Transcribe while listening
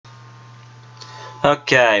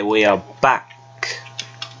Okay, we are back.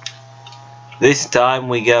 This time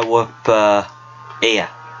we go up here.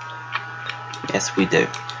 Yes, we do.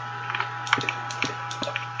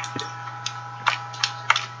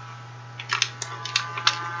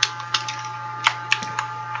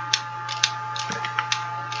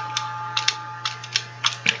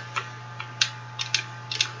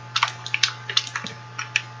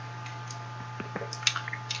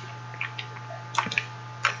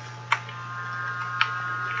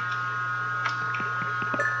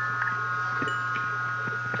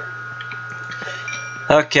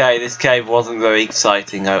 Okay, this cave wasn't very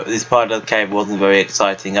exciting. This part of the cave wasn't very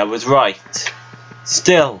exciting. I was right.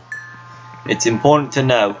 Still, it's important to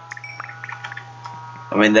know.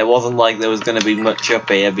 I mean, there wasn't like there was going to be much up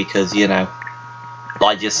here because, you know,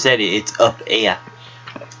 like I just said, it's up here.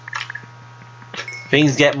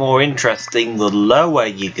 Things get more interesting the lower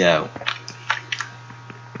you go.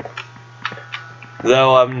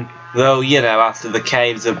 Though, you know, after the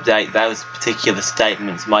caves update, those particular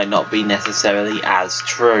statements might not be necessarily as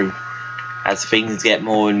true as things get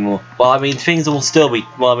more and more. Well, I mean, things will still be.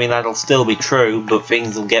 Well, I mean, that'll still be true, but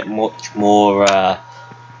things will get much more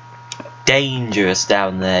dangerous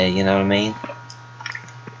down there. You know what I mean?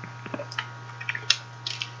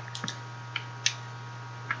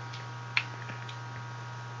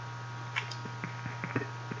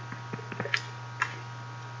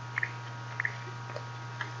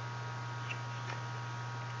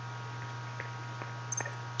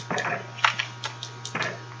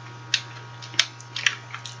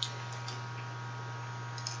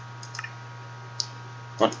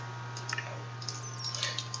 What?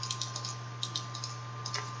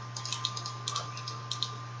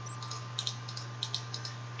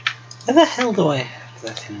 Where the hell do I have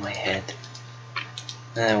that in my head?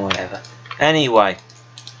 Whatever. Anyway.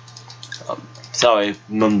 Sorry,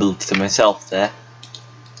 mumbled to myself there.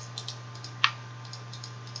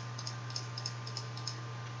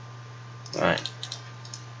 Right.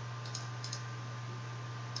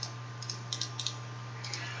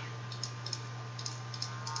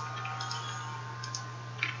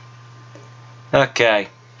 Okay.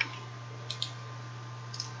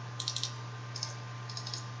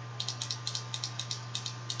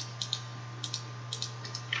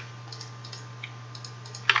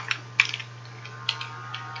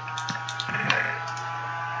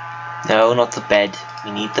 No, not the bed.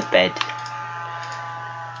 We need the bed.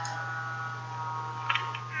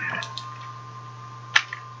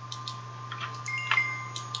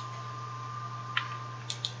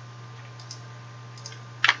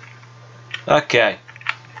 Okay.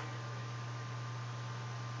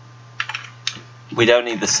 We don't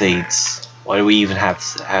need the seeds. Why do we even have...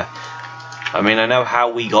 I mean, I know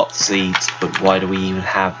how we got seeds, but why do we even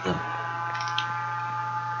have them?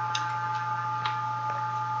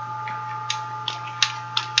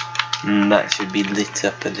 That should be lit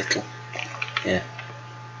up a little. Yeah.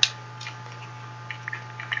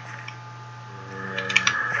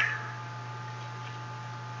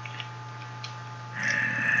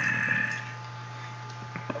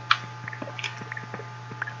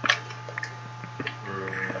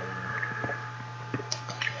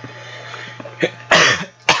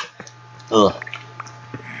 Ugh.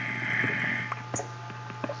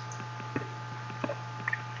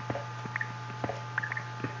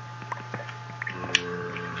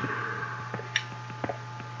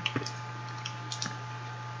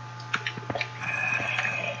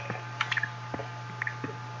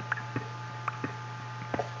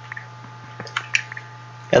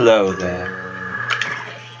 Hello there.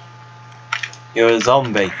 You're a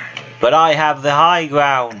zombie, but I have the high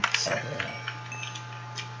ground.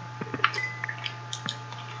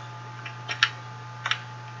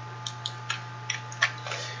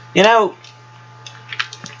 You know,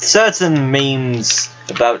 certain memes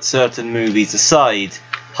about certain movies aside,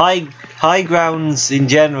 high grounds in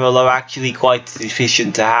general are actually quite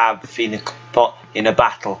efficient to have in a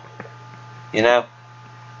battle. You know?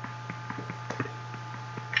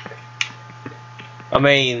 I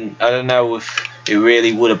mean, I don't know if it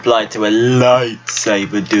really would apply to a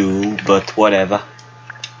lightsaber duel, but whatever.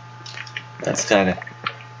 That's kind of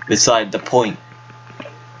beside the point.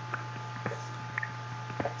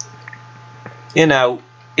 You know,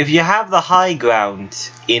 if you have the high ground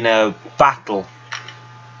in a battle,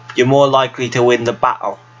 you're more likely to win the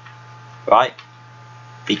battle, right?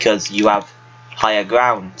 Because you have higher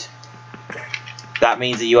ground. That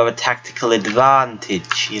means that you have a tactical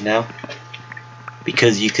advantage, you know?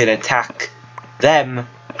 Because you can attack them,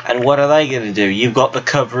 and what are they going to do? You've got the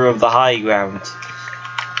cover of the high ground.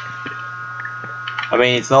 I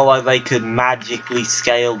mean, it's not like they could magically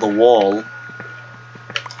scale the wall.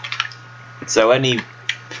 So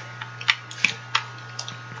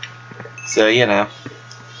you know,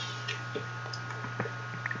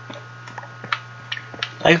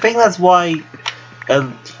 I think that's why a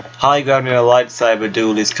high ground in a lightsaber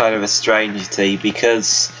duel is kind of a strangity,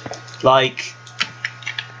 because, like,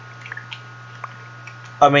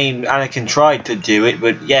 I mean, Anakin tried to do it,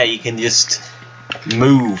 but yeah, you can just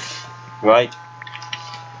move, right?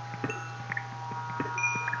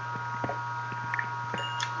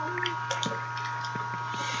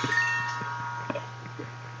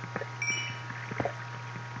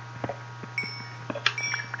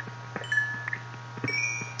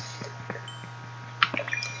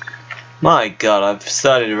 My god, I've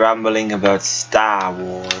started rambling about Star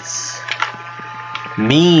Wars.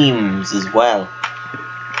 Memes as well.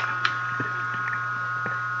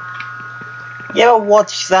 You ever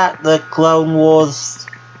watch that, the Clone Wars?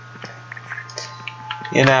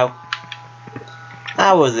 You know,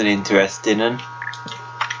 that was an interesting one.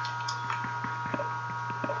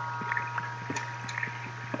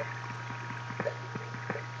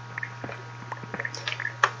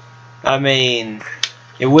 I mean,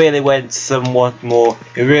 it really went somewhat more,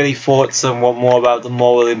 it really thought somewhat more about the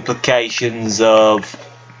moral implications of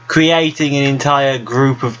creating an entire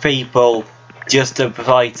group of people just to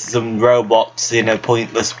fight some robots in a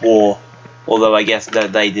pointless war. Although I guess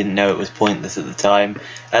that they didn't know it was pointless at the time.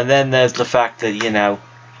 And then there's the fact that, you know,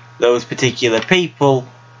 those particular people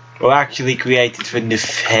were actually created for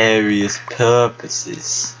nefarious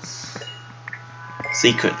purposes.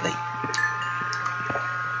 Secretly.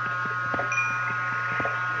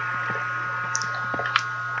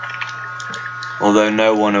 Although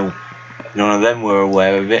none of them were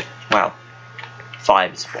aware of it. Well,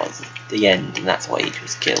 Fives was at the end, and that's why he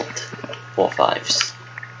was killed. Poor Fives.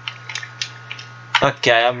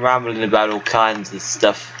 Okay, I'm rambling about all kinds of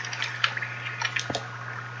stuff.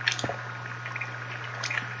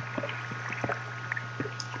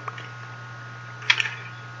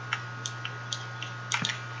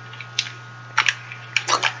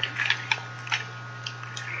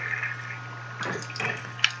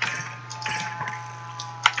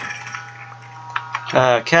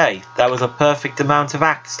 Okay, that was a perfect amount of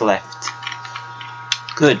axe left.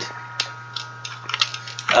 Good.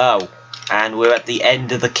 Oh, and we're at the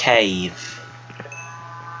end of the cave.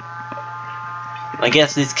 I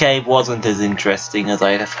guess this cave wasn't as interesting as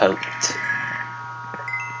I'd have hoped.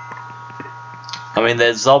 I mean,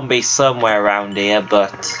 there's zombies somewhere around here,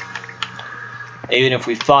 but even if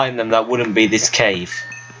we find them, that wouldn't be this cave.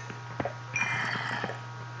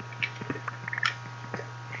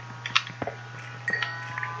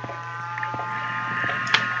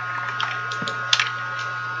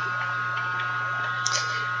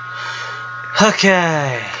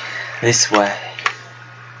 Okay, this way.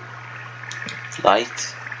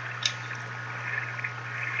 Light.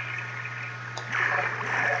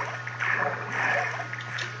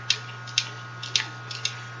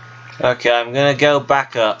 Okay, I'm gonna go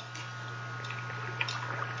back up.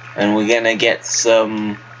 And we're gonna get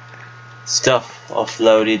some stuff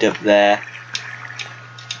offloaded up there.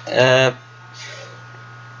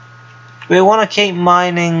 We wanna keep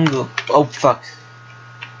mining. Oh, fuck.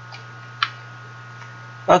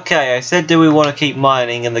 Okay, I said do we want to keep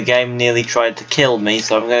mining, and the game nearly tried to kill me,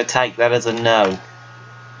 so I'm going to take that as a no.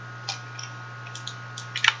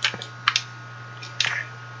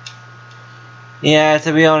 Yeah,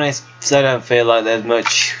 to be honest, I don't feel like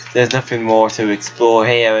there's nothing more to explore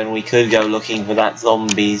here, and we could go looking for that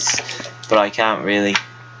zombies, but I don't really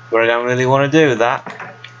want to do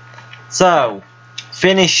that. So,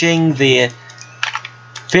 finishing this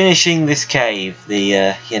cave,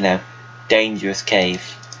 the, you know, dangerous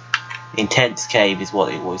cave. Intense cave is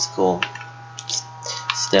what it was called.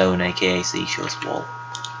 Stone, aka Seashore's Wall.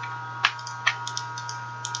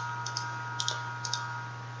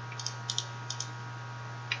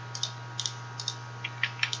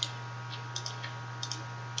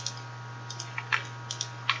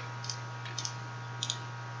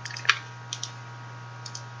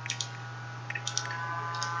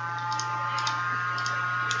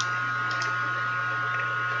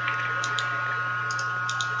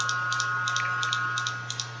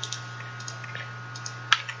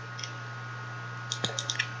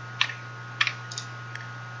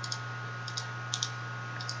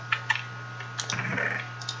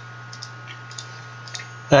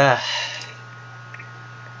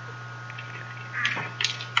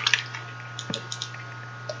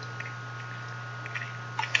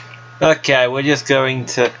 Okay, we're just going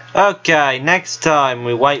to... Okay, next time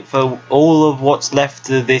we wait for all of what's left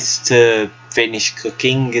of this to finish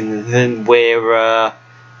cooking, and then we're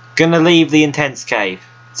gonna leave the intense cave.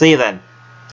 See you then.